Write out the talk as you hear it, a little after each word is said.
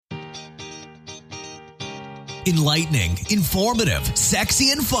Enlightening, informative,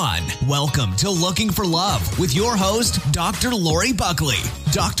 sexy, and fun. Welcome to Looking for Love with your host, Dr. Lori Buckley.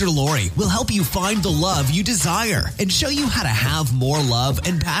 Dr. Lori will help you find the love you desire and show you how to have more love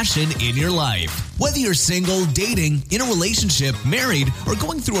and passion in your life. Whether you're single, dating, in a relationship, married, or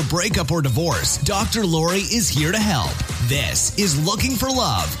going through a breakup or divorce, Dr. Lori is here to help. This is Looking for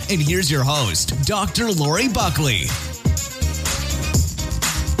Love, and here's your host, Dr. Lori Buckley.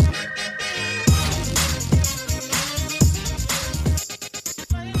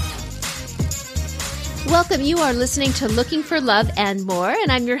 Welcome. You are listening to Looking for Love and More,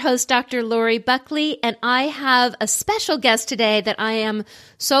 and I'm your host, Dr. Lori Buckley, and I have a special guest today that I am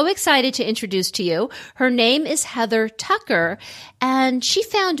so excited to introduce to you. Her name is Heather Tucker, and she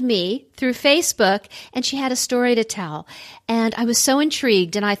found me through Facebook, and she had a story to tell. And I was so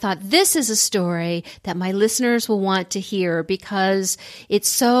intrigued, and I thought, this is a story that my listeners will want to hear because it's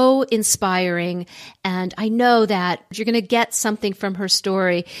so inspiring, and I know that you're going to get something from her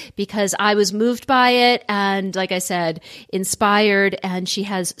story because I was moved by it, and like I said, inspired, and she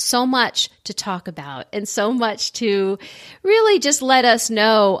has so much to talk about and so much to really just let us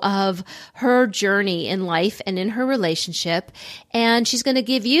know of her journey in life and in her relationship. And she's going to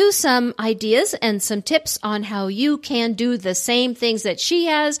give you some ideas and some tips on how you can do the same things that she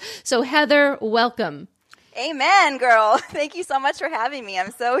has. So Heather, welcome. Amen, girl. Thank you so much for having me.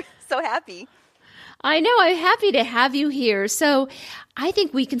 I'm so happy. I know. I'm happy to have you here. So I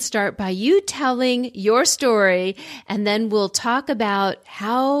think we can start by you telling your story, and then we'll talk about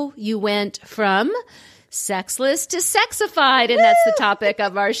how you went from sexless to sexified, and that's the topic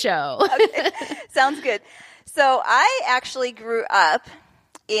of our show. Okay. Sounds good. So I actually grew up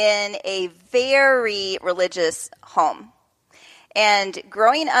in a very religious home. And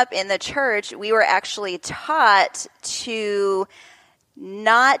growing up in the church, we were actually taught to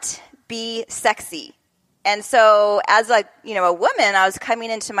not be sexy. And so as a woman, I was coming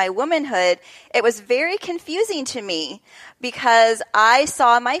into my womanhood. It was very confusing to me because I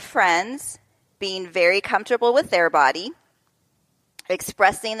saw my friends being very comfortable with their body,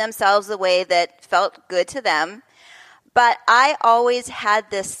 expressing themselves the way that felt good to them. But I always had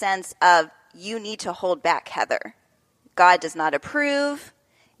this sense of, you need to hold back, Heather. God does not approve.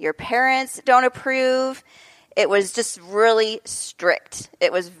 Your parents don't approve. It was just really strict.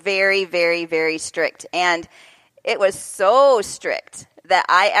 It was very, very, very strict. And it was so strict that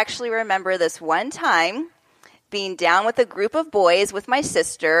I actually remember this one time being down with a group of boys with my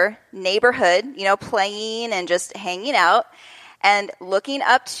sister, neighborhood, playing and just hanging out, and looking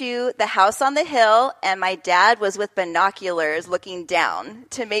up to the house on the hill, and my dad was with binoculars looking down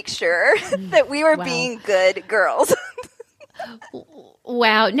to make sure that we were being good girls.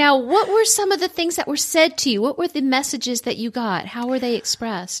 Wow. Now, what were some of the things that were said to you? What were the messages that you got? How were they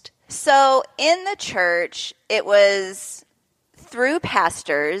expressed? So in the church, it was through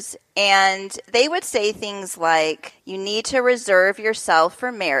pastors, and they would say things like, you need to reserve yourself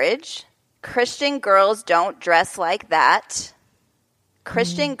for marriage. Christian girls don't dress like that.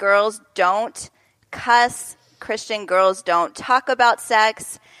 Christian girls don't cuss. Christian girls don't talk about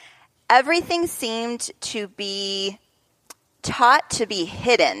sex. Everything seemed to be taught to be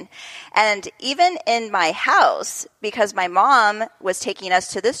hidden. And even in my house, because my mom was taking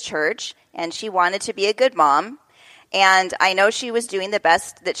us to this church and she wanted to be a good mom, and I know she was doing the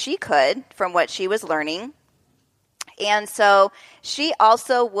best that she could from what she was learning. And so she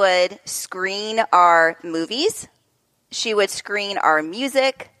also would screen our movies. She would screen our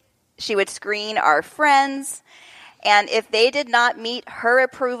music. She would screen our friends. And if they did not meet her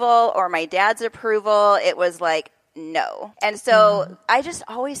approval or my dad's approval, it was like, no. And so I just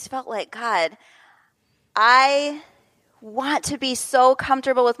always felt like, God, I want to be so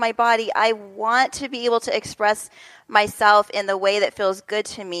comfortable with my body. I want to be able to express myself in the way that feels good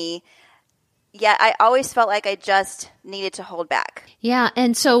to me. Yet I always felt like I just needed to hold back. Yeah.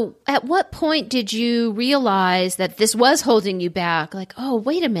 And so at what point did you realize that this was holding you back? Like, oh,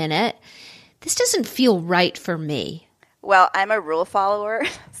 wait a minute. This doesn't feel right for me. Well, I'm a rule follower.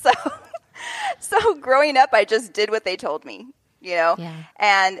 So growing up, I just did what they told me, Yeah.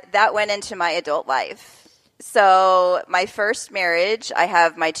 And that went into my adult life. So my first marriage, I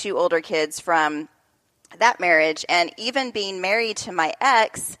have my two older kids from that marriage. And even being married to my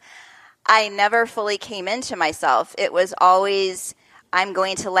ex, I never fully came into myself. It was always, I'm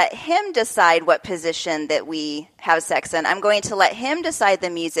going to let him decide what position that we have sex in. I'm going to let him decide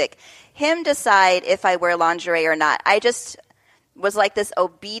the music, him decide if I wear lingerie or not. I just was like this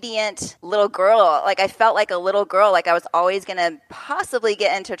obedient little girl. Like I felt like a little girl, like I was always going to possibly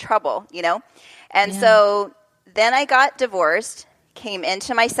get into trouble, And so then I got divorced, came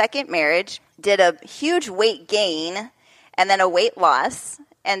into my second marriage, did a huge weight gain, and then a weight loss.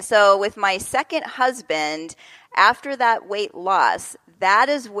 And so with my second husband, after that weight loss, that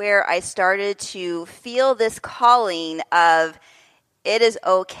is where I started to feel this calling of it is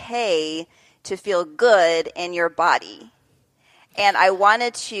okay to feel good in your body. And I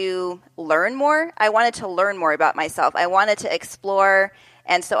wanted to learn more. I wanted to learn more about myself. I wanted to explore.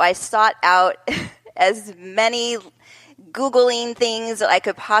 And so I sought out as many Googling things that I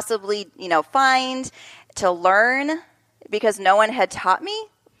could possibly, find to learn, because no one had taught me.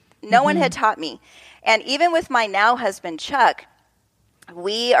 No one had taught me. And even with my now husband, Chuck,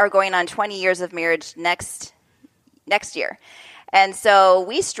 we are going on 20 years of marriage next year. And so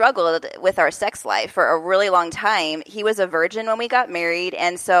we struggled with our sex life for a really long time. He was a virgin when we got married,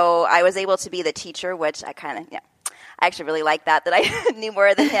 and so I was able to be the teacher, which I actually really liked that I knew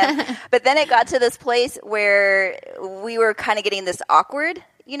more than him. But then it got to this place where we were kind of getting this awkward,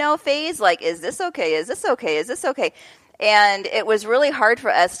 phase, like, is this okay? Is this okay? Is this okay? And it was really hard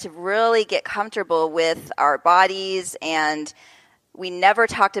for us to really get comfortable with our bodies, and we never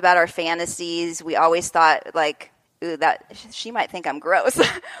talked about our fantasies. We always thought, like, ooh, that she might think I'm gross,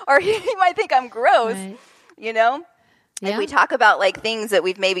 or he might think I'm gross, Right. Yeah. Like, we talk about, like, things that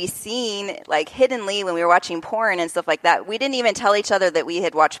we've maybe seen, like, hiddenly when we were watching porn and stuff like that. We didn't even tell each other that we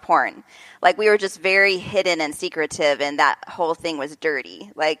had watched porn. Like, we were just very hidden and secretive, and that whole thing was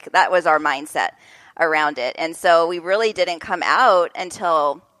dirty. Like, that was our mindset around it. And so we really didn't come out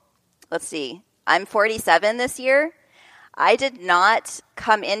until, let's see, I'm 47 this year. I did not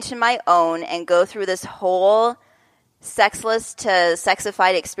come into my own and go through this whole sexless to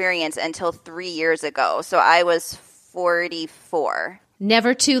sexified experience until 3 years ago. So I was 44.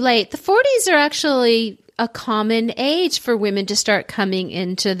 Never too late. The 40s are actually a common age for women to start coming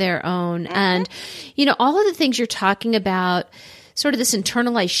into their own. And, all of the things you're talking about, sort of this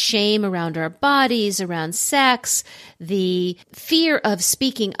internalized shame around our bodies, around sex, the fear of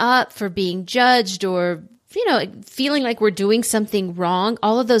speaking up for being judged or feeling like we're doing something wrong,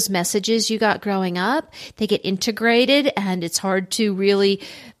 all of those messages you got growing up, they get integrated, and it's hard to really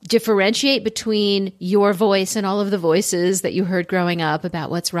differentiate between your voice and all of the voices that you heard growing up about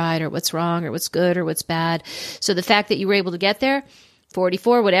what's right or what's wrong or what's good or what's bad. So the fact that you were able to get there,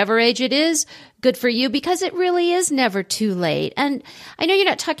 44, whatever age it is, good for you, because it really is never too late. And I know you're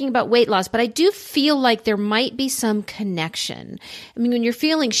not talking about weight loss, but I do feel like there might be some connection. I mean, when you're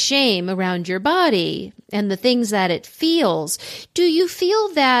feeling shame around your body and the things that it feels, do you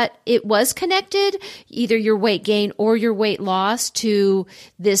feel that it was connected, either your weight gain or your weight loss, to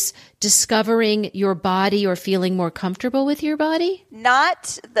this discovering your body or feeling more comfortable with your body?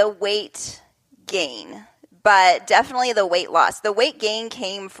 Not the weight gain, but definitely the weight loss. The weight gain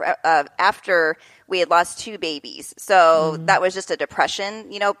came after we had lost 2 babies. So that was just a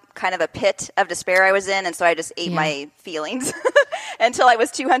depression, kind of a pit of despair I was in. And so I just ate my feelings until I was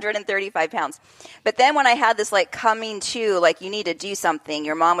 235 pounds. But then when I had this, like, coming to, like, you need to do something.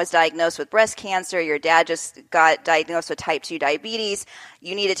 Your mom was diagnosed with breast cancer. Your dad just got diagnosed with type 2 diabetes.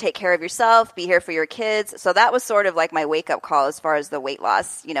 You need to take care of yourself, be here for your kids. So that was sort of like my wake-up call as far as the weight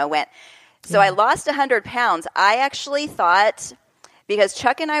loss, went. So I lost 100 pounds. I actually thought, because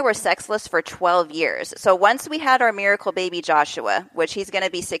Chuck and I were sexless for 12 years. So once we had our miracle baby Joshua, which he's going to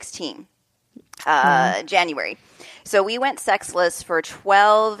be 16, January. So we went sexless for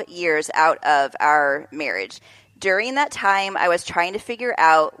 12 years out of our marriage. During that time, I was trying to figure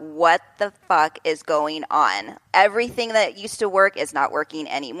out what the fuck is going on. Everything that used to work is not working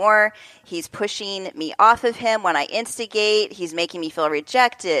anymore. He's pushing me off of him when I instigate. He's making me feel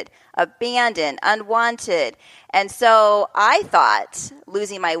rejected, abandoned, unwanted. And so I thought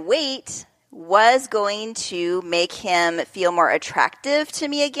losing my weight was going to make him feel more attractive to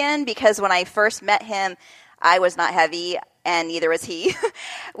me again, because when I first met him, I was not heavy and neither was he.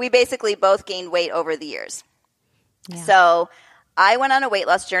 We basically both gained weight over the years. Yeah. So I went on a weight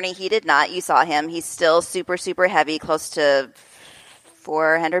loss journey. He did not. You saw him. He's still super, super heavy, close to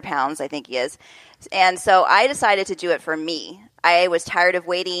 400 pounds, I think he is. And so I decided to do it for me. I was tired of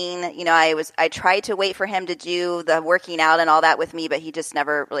waiting. I tried to wait for him to do the working out and all that with me, but he just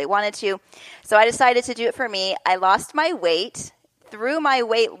never really wanted to. So I decided to do it for me. I lost my weight. Through my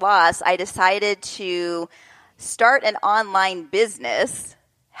weight loss, I decided to start an online business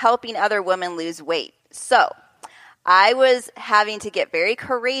helping other women lose weight. So I was having to get very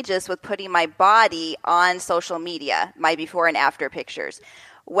courageous with putting my body on social media, my before and after pictures.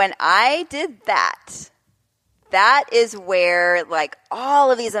 When I did that, that is where, like,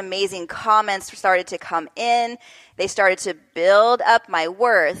 all of these amazing comments started to come in. They started to build up my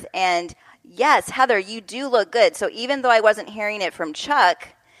worth. And yes, Heather, you do look good. So even though I wasn't hearing it from Chuck,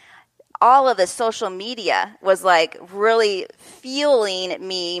 all of the social media was like really fueling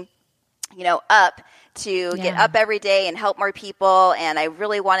me, up to get up every day and help more people. And I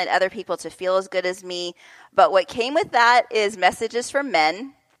really wanted other people to feel as good as me. But what came with that is messages from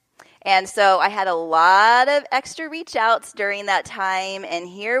men. And so I had a lot of extra reach outs during that time. And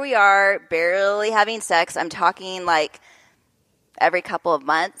here we are barely having sex. I'm talking like every couple of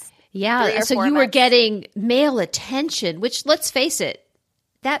months. Yeah. So you were getting male attention, which, let's face it,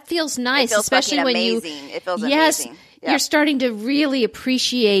 that feels nice, it feels especially when amazing. It feels yes, amazing. Yeah. You're starting to really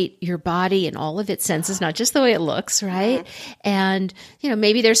appreciate your body and all of its senses, not just the way it looks, right? Mm-hmm. And,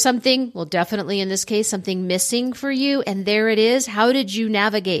 maybe there's something, well, definitely in this case, something missing for you. And there it is. How did you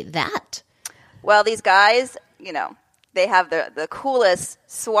navigate that? Well, these guys, they have the coolest,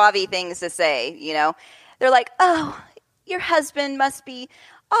 suave things to say, They're like, oh, your husband must be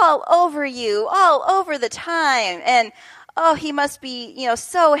all over you, all over the time. And oh, he must be,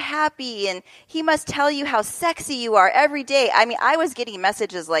 so happy, and he must tell you how sexy you are every day. I mean, I was getting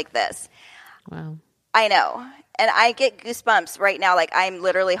messages like this. Wow. I know. And I get goosebumps right now. Like, I'm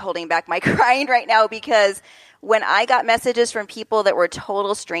literally holding back my crying right now, because when I got messages from people that were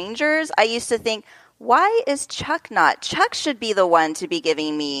total strangers, I used to think, why is Chuck not? Chuck should be the one to be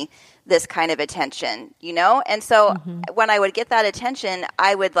giving me this kind of attention, And so when I would get that attention,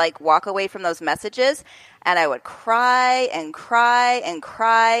 I would like walk away from those messages, and I would cry and cry and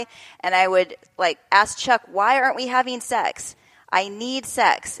cry. And I would like ask Chuck, why aren't we having sex? I need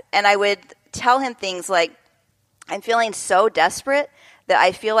sex. And I would tell him things like, I'm feeling so desperate that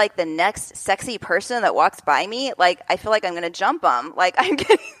I feel like the next sexy person that walks by me, like I feel like I'm going to jump them. Like I'm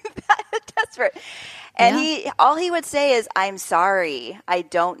getting that desperate. And all he would say is, I'm sorry. I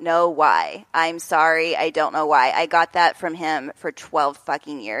don't know why. I'm sorry. I don't know why. I got that from him for 12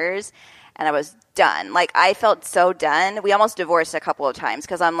 fucking years, and I was done. Like, I felt so done. We almost divorced a couple of times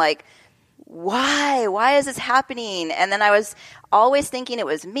because I'm like, why? Why is this happening? And then I was always thinking it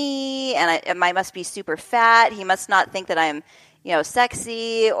was me, and I must be super fat. He must not think that I'm,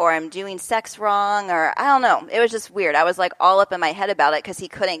 sexy, or I'm doing sex wrong, or I don't know. It was just weird. I was like all up in my head about it because he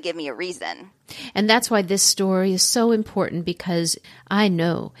couldn't give me a reason. And that's why this story is so important, because I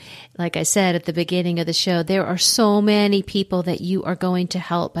know, like I said at the beginning of the show, there are so many people that you are going to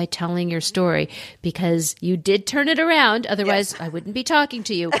help by telling your story, because you did turn it around. Otherwise, I wouldn't be talking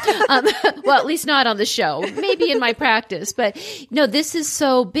to you. Well, at least not on the show, maybe in my practice. But no, this is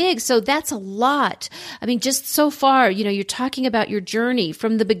so big. So that's a lot. I mean, just so far, you're talking about your journey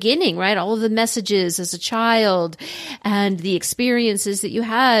from the beginning, right? All of the messages as a child and the experiences that you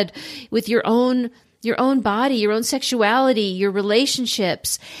had with your own body, your own sexuality, your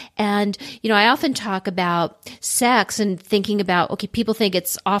relationships. And, I often talk about sex and thinking about, okay, people think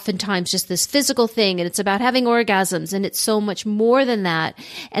it's oftentimes just this physical thing and it's about having orgasms, and it's so much more than that.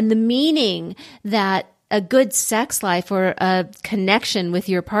 And the meaning that a good sex life or a connection with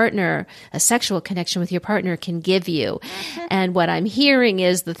your partner, a sexual connection with your partner, can give you. And what I'm hearing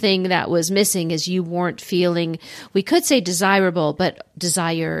is the thing that was missing is you weren't feeling, we could say desirable, but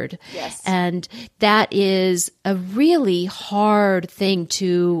desired. Yes. And that is a really hard thing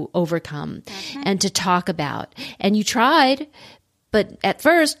to overcome and to talk about. And you tried, but at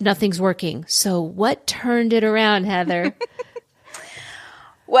first nothing's working. So what turned it around, Heather?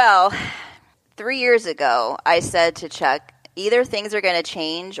 Well, 3 years ago, I said to Chuck, either things are going to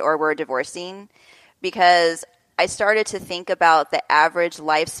change or we're divorcing, because I started to think about the average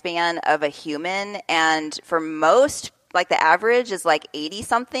lifespan of a human. And for most, like the average is like 80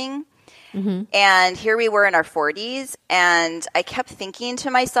 something. Mm-hmm. And here we were in our 40s. And I kept thinking to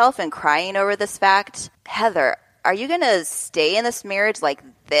myself and crying over this fact, Heather, are you going to stay in this marriage like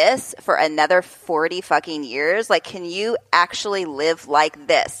this for another 40 fucking years? Like, can you actually live like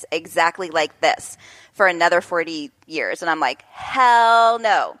this, exactly like this, for another 40 years? And I'm like, hell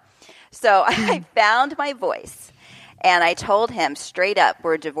no. So I found my voice, and I told him straight up,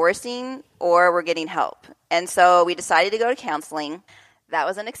 we're divorcing or we're getting help. And so we decided to go to counseling. That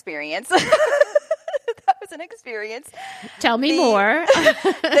was an experience. Tell me more.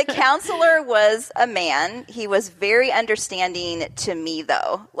 The counselor was a man. He was very understanding to me,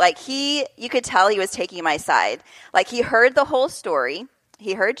 though. Like, you could tell he was taking my side. Like, he heard the whole story.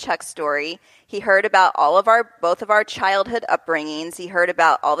 He heard Chuck's story. He heard about both of our childhood upbringings. He heard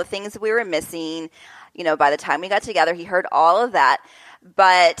about all the things that we were missing. By the time we got together, he heard all of that.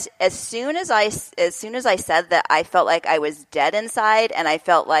 But as soon as I said that, I felt like I was dead inside, and I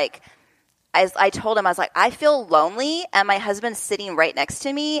felt like, I told him, I was like, I feel lonely, and my husband's sitting right next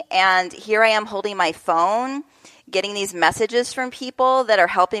to me, and here I am holding my phone, getting these messages from people that are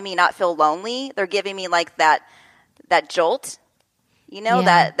helping me not feel lonely. They're giving me like that jolt,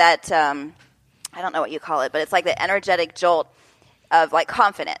 that I don't know what you call it, but it's like the energetic jolt of like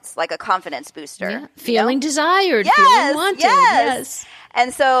confidence, like a confidence booster. Yeah. Feeling desired, yes, feeling wanted. Yes.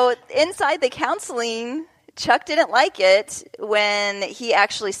 And so inside the counseling, Chuck didn't like it when he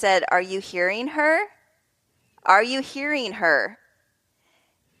actually said, "Are you hearing her? Are you hearing her?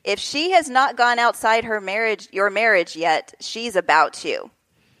 If she has not gone outside your marriage yet, she's about to."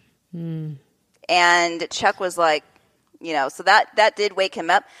 And Chuck was like, so that did wake him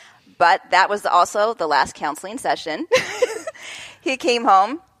up. But that was also the last counseling session. He came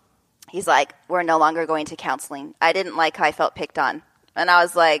home. He's like, "We're no longer going to counseling. I didn't like how I felt picked on." And I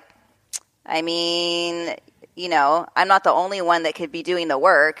was like, I mean, I'm not the only one that could be doing the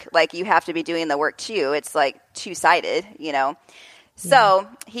work. Like, you have to be doing the work too. It's like two-sided, So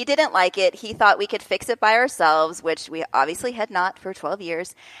he didn't like it. He thought we could fix it by ourselves, which we obviously had not for 12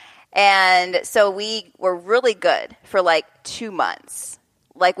 years. And so we were really good for like 2 months.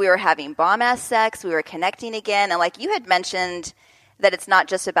 Like, we were having bomb-ass sex. We were connecting again. And like you had mentioned that it's not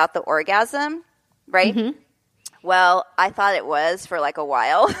just about the orgasm, right? Mm-hmm. Well, I thought it was for like a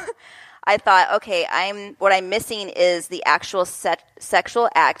while. I thought, okay, what I'm missing is the actual sexual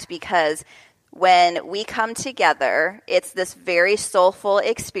act, because when we come together, it's this very soulful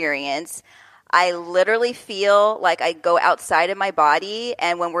experience. I literally feel like I go outside of my body,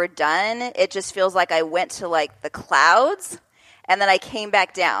 and when we're done, it just feels like I went to like the clouds, and then I came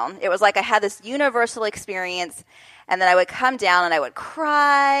back down. It was like I had this universal experience, and then I would come down and I would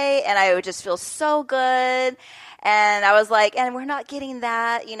cry, and I would just feel so good. And I was like, and we're not getting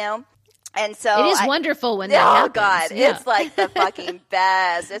that, And so it is wonderful when that happens. Oh God, yeah. It's like the fucking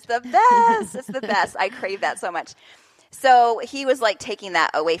best. It's the best. It's the best. I crave that so much. So he was like taking that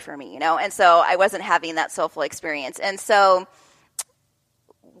away from me, and so I wasn't having that soulful experience. And so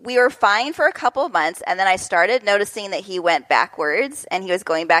we were fine for a couple of months, and then I started noticing that he went backwards, and he was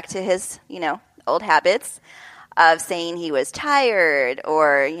going back to his, old habits of saying he was tired,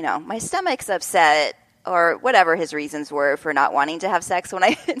 or, my stomach's upset, or whatever his reasons were for not wanting to have sex when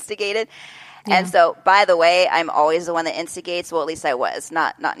I instigated. Yeah. And so, by the way, I'm always the one that instigates. Well, at least I was,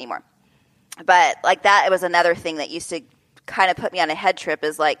 not anymore. But like that, it was another thing that used to kind of put me on a head trip,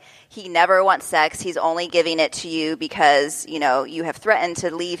 is like, he never wants sex. He's only giving it to you because, you have threatened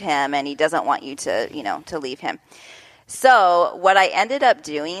to leave him, and he doesn't want you to, to leave him. So what I ended up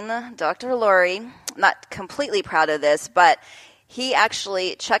doing, Dr. Lori, I'm not completely proud of this, but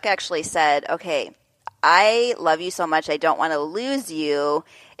Chuck actually said, okay, I love you so much, I don't want to lose you.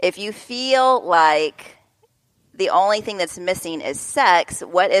 If you feel like the only thing that's missing is sex,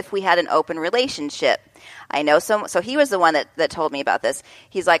 what if we had an open relationship? I know so he was the one that told me about this.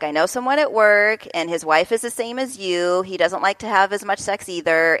 He's like, I know someone at work, and his wife is the same as you. He doesn't like to have as much sex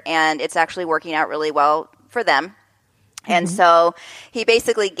either, and it's actually working out really well for them. Mm-hmm. And so he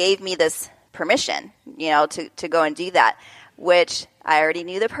basically gave me this permission, to go and do that, which I already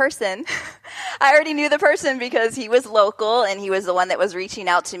knew the person. I already knew the person because he was local, and he was the one that was reaching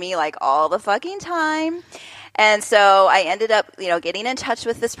out to me like all the fucking time. And so I ended up, getting in touch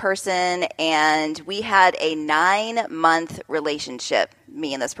with this person, and we had a 9-month relationship,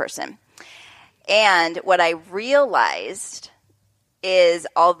 me and this person. And what I realized is,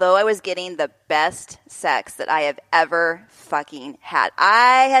 although I was getting the best sex that I have ever fucking had,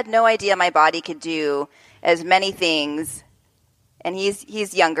 I had no idea my body could do as many things. And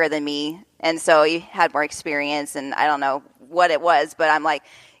he's younger than me, and so he had more experience, and I don't know what it was, but I'm like,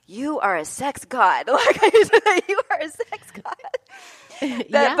 you are a sex god. Like, I used to say, you are a sex god.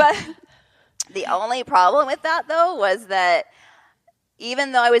 Yeah. But the only problem with that, though, was that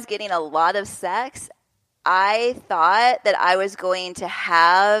even though I was getting a lot of sex, I thought that I was going to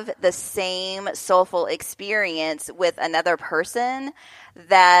have the same soulful experience with another person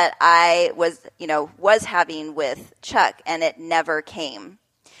that I was having with Chuck, and it never came.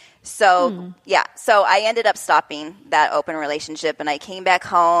 So, so I ended up stopping that open relationship, and I came back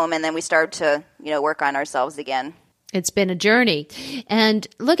home, and then we started to, work on ourselves again. It's been a journey. And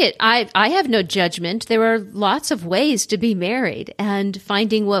look, I have no judgment. There are lots of ways to be married and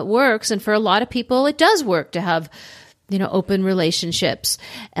finding what works. And for a lot of people, it does work to have, open relationships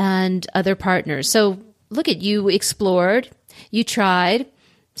and other partners. So look, you explored, you tried.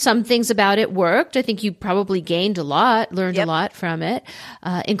 Some things about it worked. I think you probably gained a lot, learned a lot from it,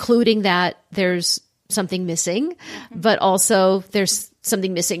 including that there's something missing, but also there's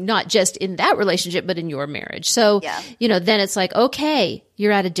something missing, not just in that relationship, but in your marriage. So, then it's like, okay,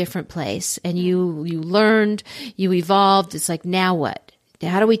 you're at a different place, and you learned, you evolved. It's like, now what?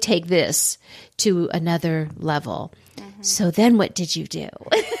 how do we take this to another level? So then what did you do?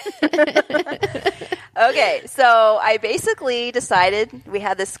 Okay, so I basically decided we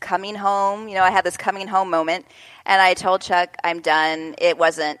had this coming home, I had this coming home moment, and I told Chuck, I'm done. It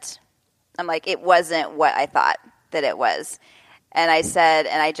wasn't what I thought that it was. And I said,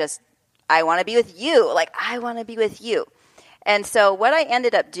 I want to be with you. Like, I want to be with you. And so what I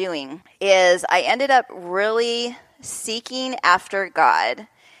ended up doing is I ended up really seeking after God,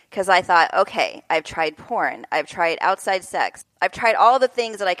 because I thought, okay, I've tried porn, I've tried outside sex, I've tried all the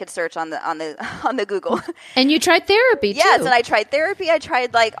things that I could search on the Google. And you tried therapy too. Yes, and I tried therapy. I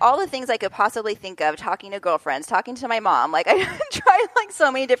tried like all the things I could possibly think of, talking to girlfriends, talking to my mom. Like I tried like so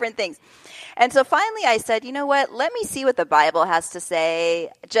many different things. And so finally I said, you know what? Let me see what the Bible has to say.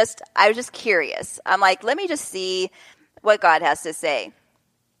 I was just curious. I'm like, let me just see what God has to say.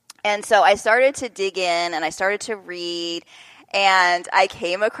 And so I started to dig in and I started to read. And I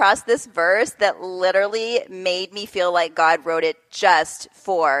came across this verse that literally made me feel like God wrote it just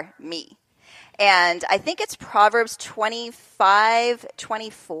for me. And I think it's Proverbs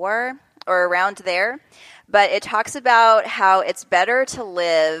 25:24 or around there. But it talks about how it's better to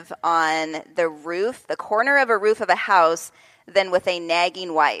live on the corner of a roof of a house, than with a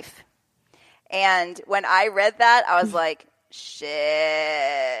nagging wife. And when I read that, I was like,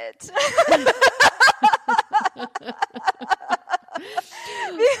 shit.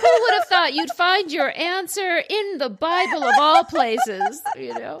 Who would have thought you'd find your answer in the Bible of all places,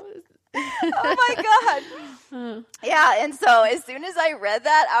 Oh my God. Yeah, and so as soon as I read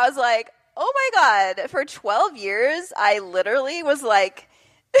that, I was like, oh my God. For 12 years, I literally was like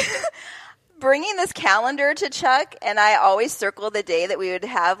bringing this calendar to Chuck, and I always circle the day that we would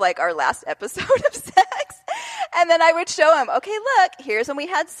have like our last episode of sex. And then I would show him, okay, look, here's when we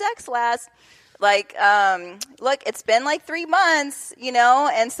had sex last. Like, look, it's been like 3 months,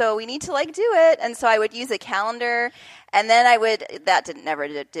 and so we need to like do it. And so I would use a calendar, and then never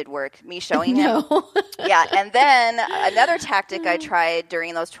did work, me showing him. Yeah. And then another tactic I tried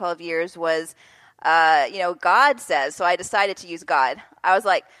during those 12 years was, God says, so I decided to use God. I was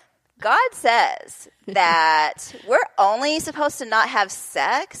like, God says that we're only supposed to not have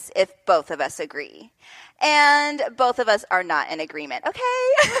sex if both of us agree. And both of us are not in agreement. Okay.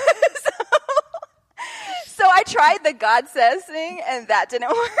 So I tried the God says thing, and that didn't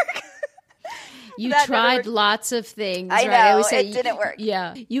work. You tried lots of things. I know, I always say, it didn't work.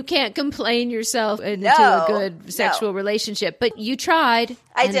 Yeah. You can't complain yourself into a good sexual relationship, but you tried.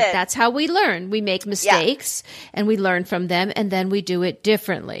 I did. That's how we learn. We make mistakes, and we learn from them, and then we do it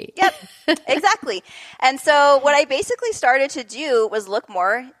differently. Yep, exactly. And so what I basically started to do was look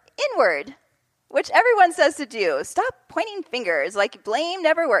more inward, which everyone says to do. Stop pointing fingers. Like, blame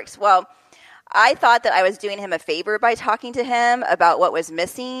never works. Well, I thought that I was doing him a favor by talking to him about what was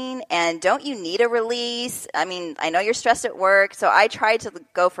missing. And don't you need a release? I mean, I know you're stressed at work. So I tried to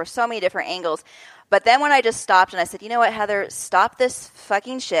go for so many different angles. But then when I just stopped and I said, you know what, Heather, stop this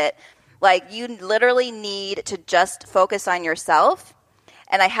fucking shit. Like, you literally need to just focus on yourself.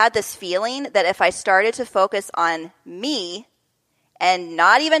 And I had this feeling that if I started to focus on me and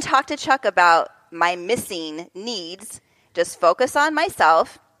not even talk to Chuck about my missing needs, just focus on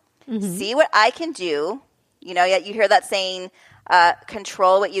myself. Mm-hmm. See what I can do. You hear that saying,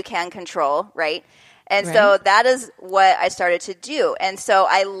 control what you can control, right? And so that is what I started to do. And so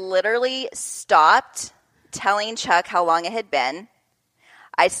I literally stopped telling Chuck how long it had been.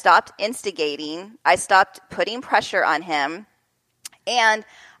 I stopped instigating. I stopped putting pressure on him. And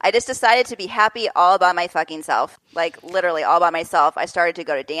I just decided to be happy all by my fucking self. Like, literally all by myself. I started to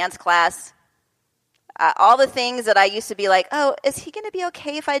go to dance class. All the things that I used to be like, oh, is he going to be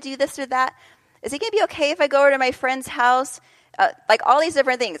okay if I do this or that? Is he going to be okay if I go over to my friend's house? Like all these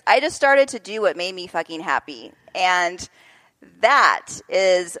different things. I just started to do what made me fucking happy. And that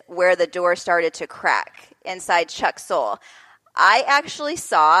is where the door started to crack inside Chuck's soul. I actually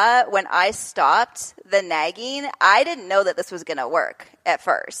saw when I stopped the nagging, I didn't know that this was going to work at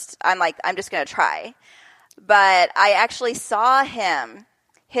first. I'm like, I'm just going to try. But I actually saw him.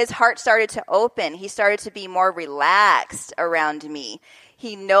 His heart started to open. He started to be more relaxed around me.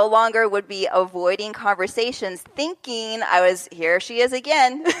 He no longer would be avoiding conversations, thinking here she is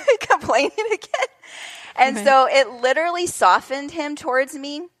again, complaining again. And so it literally softened him towards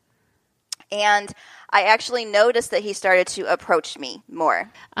me. And I actually noticed that he started to approach me more.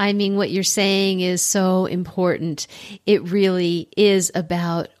 I mean, what you're saying is so important. It really is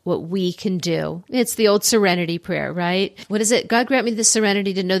about what we can do. It's the old serenity prayer, right? What is it? God grant me the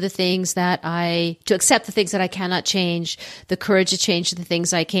serenity to know the things to accept the things that I cannot change, the courage to change the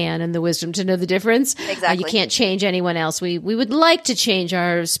things I can, and the wisdom to know the difference. Exactly. You can't change anyone else. We would like to change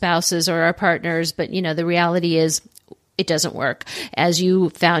our spouses or our partners, but the reality is it doesn't work, as you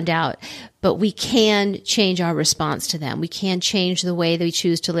found out. But we can change our response to them. We can change the way that we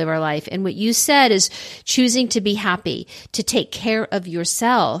choose to live our life. And what you said is choosing to be happy, to take care of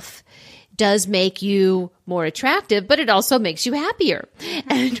yourself does make you more attractive, but it also makes you happier.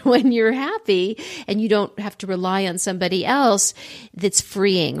 And when you're happy and you don't have to rely on somebody else, that's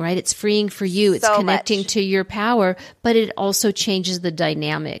freeing, right? It's freeing for you. It's connecting to your power, but it also changes the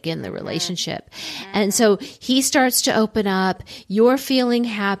dynamic in the relationship. And so he starts to open up, you're feeling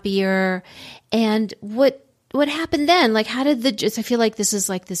happier. And what happened then? Like, how did I feel like this is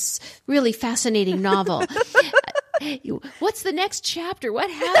like this really fascinating novel. What's the next chapter? What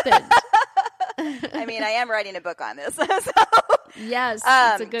happened? I mean, I am writing a book on this. So. Yes,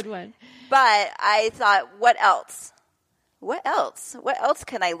 it's a good one. But I thought, what else? What else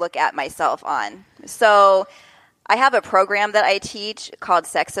can I look at myself on? So I have a program that I teach called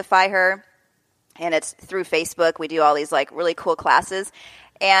Sexify Her, and it's through Facebook. We do all these like really cool classes.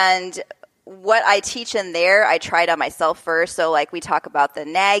 And what I teach in there, I tried on myself first. So like we talk about the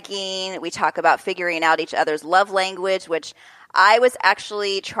nagging, we talk about figuring out each other's love language, which I was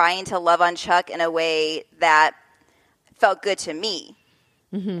actually trying to love on Chuck in a way that felt good to me.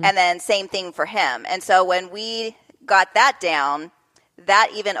 Mm-hmm. And then same thing for him. And so when we got that down, that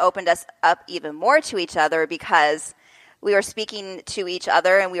even opened us up even more to each other because we were speaking to each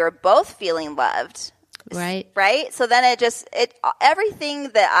other and we were both feeling loved. Right. Right. So then everything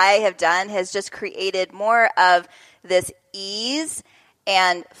that I have done has just created more of this ease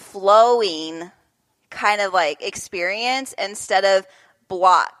and flowing kind of like experience instead of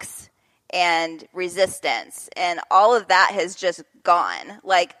blocks and resistance. And all of that has just gone.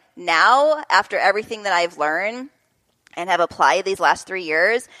 Like now, after everything that I've learned and have applied these last 3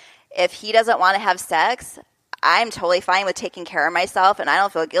 years, if he doesn't want to have sex, I'm totally fine with taking care of myself, and I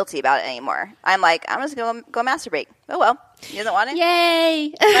don't feel guilty about it anymore. I'm like, I'm just going to go masturbate. Oh, well, he doesn't want it?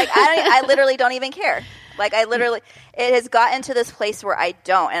 Yay! Like, I literally don't even care. Like, it has gotten to this place where I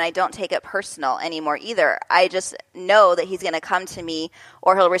don't take it personal anymore either. I just know that he's going to come to me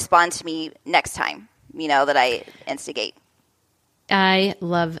or he'll respond to me next time, that I instigate. I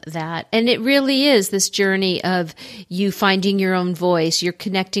love that. And it really is this journey of you finding your own voice, you're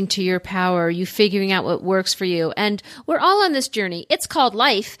connecting to your power, you figuring out what works for you. And we're all on this journey. It's called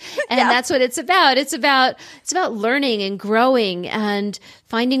life. And that's what it's about. It's about learning and growing and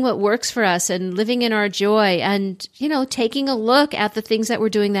finding what works for us and living in our joy and, taking a look at the things that we're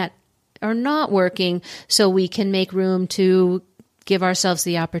doing that are not working so we can make room to give ourselves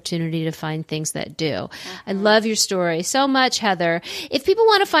the opportunity to find things that do. Mm-hmm. I love your story so much, Heather. If people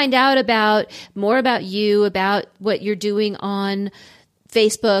want to find out more about you, about what you're doing on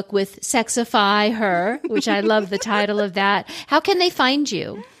Facebook with Sexify Her, which I love the title of that, how can they find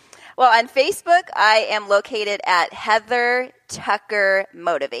you? Well, on Facebook, I am located at Heather Tucker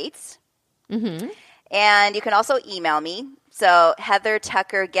Motivates. Mm-hmm. And you can also email me. So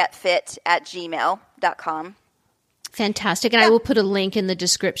heathertuckergetfit@gmail.com. Fantastic. And I will put a link in the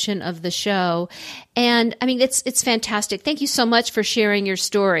description of the show. And I mean, it's fantastic. Thank you so much for sharing your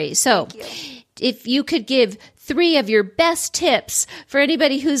story. So if you could give 3 of your best tips for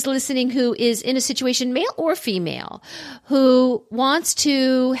anybody who's listening, who is in a situation, male or female, who wants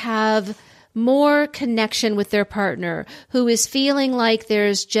to have more connection with their partner, who is feeling like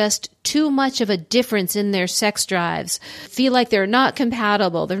there's just too much of a difference in their sex drives, feel like they're not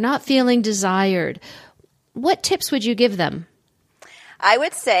compatible, they're not feeling desired, what tips would you give them? I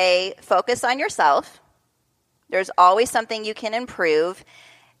would say focus on yourself. There's always something you can improve.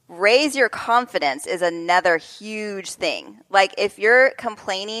 Raise your confidence is another huge thing. Like if you're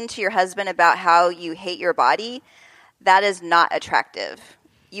complaining to your husband about how you hate your body, that is not attractive.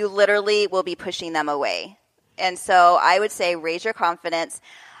 You literally will be pushing them away. And so I would say raise your confidence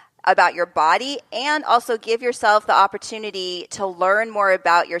about your body and also give yourself the opportunity to learn more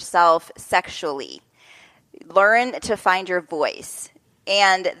about yourself sexually. Learn to find your voice.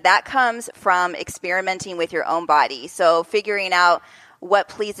 And that comes from experimenting with your own body. So figuring out what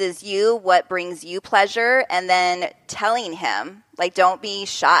pleases you, what brings you pleasure, and then telling him, like, don't be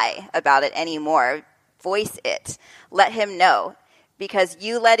shy about it anymore. Voice it. Let him know. because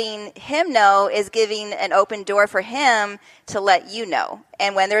you letting him know is giving an open door for him to let you know.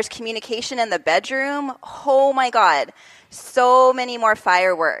 And when there's communication in the bedroom, oh my God, so many more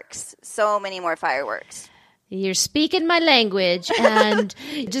fireworks. You're speaking my language. And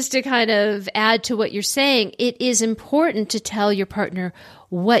just to kind of add to what you're saying, it is important to tell your partner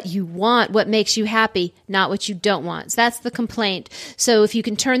what you want, what makes you happy, not what you don't want. So that's the complaint. So if you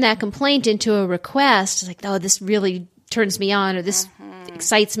can turn that complaint into a request, like, oh, this really turns me on, or this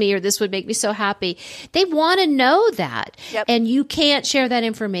excites me, or this would make me so happy. They want to know that. Yep. And you can't share that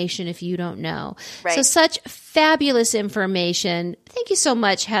information if you don't know. Right. So such fabulous information. Thank you so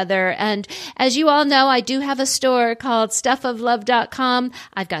much, Heather. And as you all know, I do have a store called stuffoflove.com.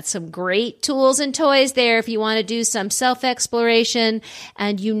 I've got some great tools and toys there if you want to do some self-exploration.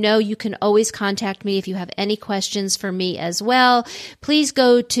 And you can always contact me if you have any questions for me as well. Please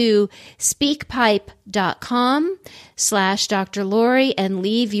go to speakpipe.com/Dr. Lori and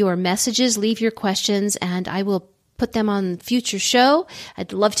leave your messages, leave your questions, and I will put them on future show.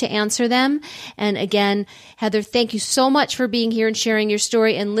 I'd love to answer them. And again, Heather, thank you so much for being here and sharing your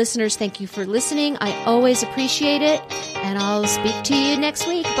story. And listeners, thank you for listening. I always appreciate it. And I'll speak to you next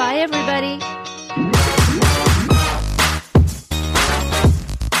week. Bye, everybody.